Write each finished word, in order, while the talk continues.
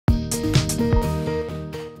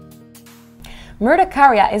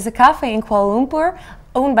Merderkarya is a cafe in Kuala Lumpur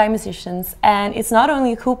owned by musicians, and it's not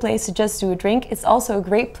only a cool place to just do a drink, it's also a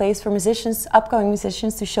great place for musicians, upcoming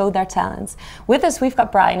musicians, to show their talents. With us we've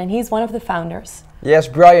got Brian, and he's one of the founders. Yes,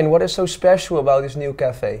 Brian, what is so special about this new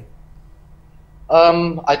cafe?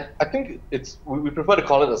 I think we prefer to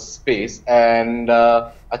call it a space, and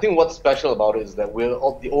I think what's special about it is that we're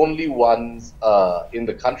the only ones in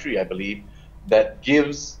the country, I believe, that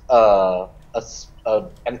gives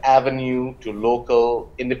an avenue to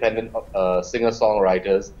local independent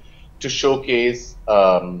singer-songwriters to showcase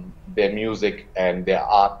their music and their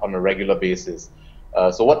art on a regular basis.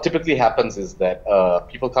 So what typically happens is that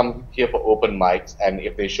people come here for open mics, and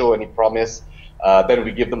if they show any promise, then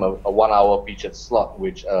we give them a 1 hour featured slot,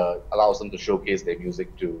 which allows them to showcase their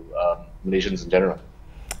music to Malaysians in general.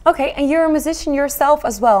 Okay, and you're a musician yourself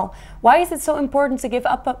as well. Why is it so important to give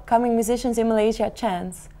upcoming musicians in Malaysia a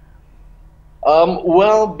chance?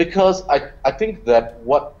 Well, because I think that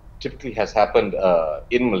what typically has happened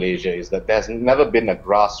in Malaysia is that there's never been a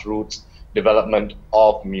grassroots development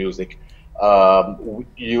of music.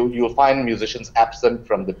 You'll find musicians absent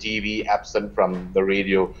from the TV, absent from the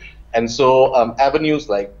radio. And so avenues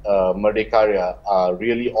like Merderkarya are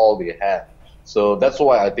really all they have. So that's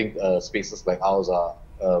why I think spaces like ours are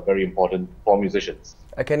very important for musicians.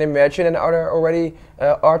 I can imagine. And are there already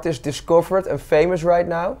artists discovered and famous right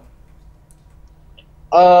now?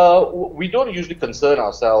 We don't usually concern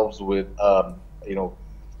ourselves with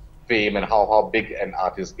fame and how big an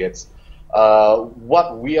artist gets.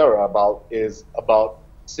 What we are about is about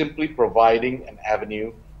simply providing an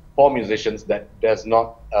avenue for musicians that does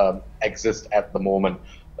not exist at the moment.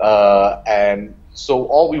 And so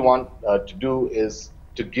all we want to do is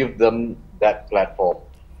to give them that platform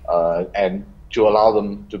and to allow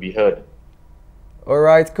them to be heard.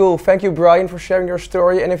 Alright, cool. Thank you, Brian, for sharing your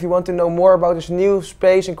story. And if you want to know more about this new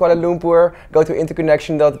space in Kuala Lumpur, go to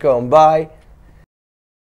IntoConnection.com. Bye.